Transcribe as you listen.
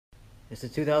It's a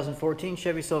 2014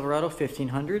 Chevy Silverado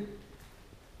 1500.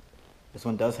 This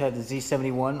one does have the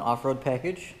Z71 off-road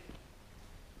package.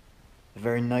 A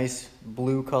very nice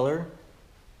blue color.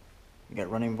 You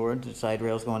got running boards and side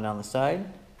rails going down the side.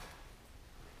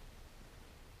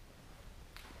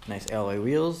 Nice alloy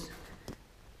wheels.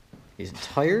 Decent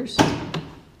tires.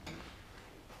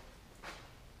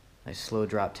 Nice slow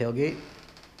drop tailgate.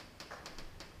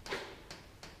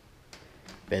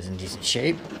 Bed's in decent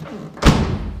shape.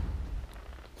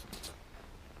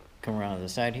 Come around to the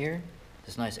side here.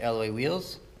 Just nice alloy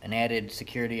wheels. An added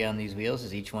security on these wheels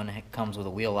is each one comes with a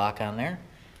wheel lock on there.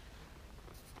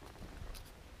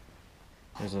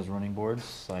 There's those running boards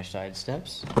 / side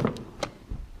steps.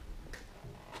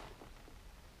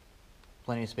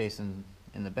 Plenty of space in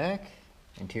the back.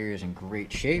 Interior's in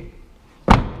great shape.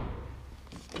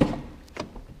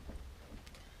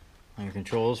 Your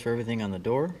controls for everything on the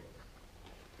door.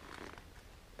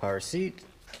 Power seat.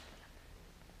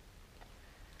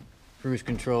 Cruise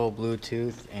control,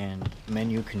 Bluetooth, and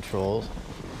menu control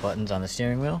buttons on the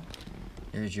steering wheel.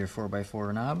 There's your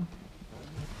 4x4 knob.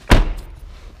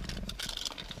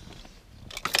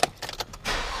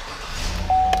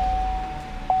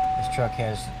 This truck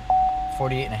has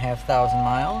 48,500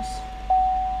 miles.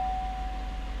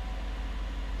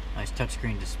 Nice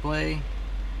touchscreen display.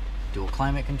 Dual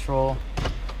climate control.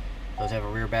 Does have a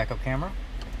rear backup camera.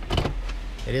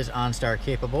 It is OnStar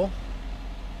capable.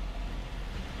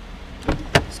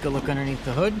 Let's go look underneath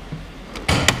the hood.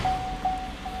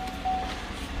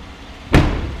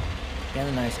 Again,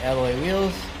 the nice alloy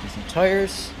wheels and some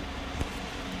tires.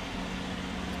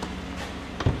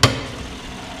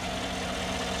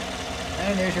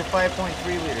 And there's your 5.3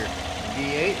 liter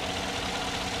V8.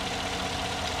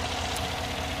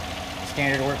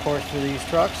 Standard workhorse for these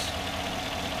trucks,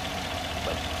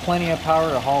 but plenty of power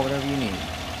to haul whatever you need.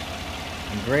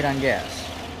 And great on gas.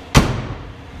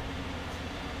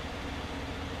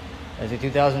 As a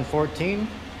 2014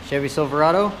 Chevy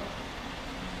Silverado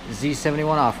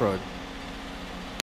Z71 Off-Road.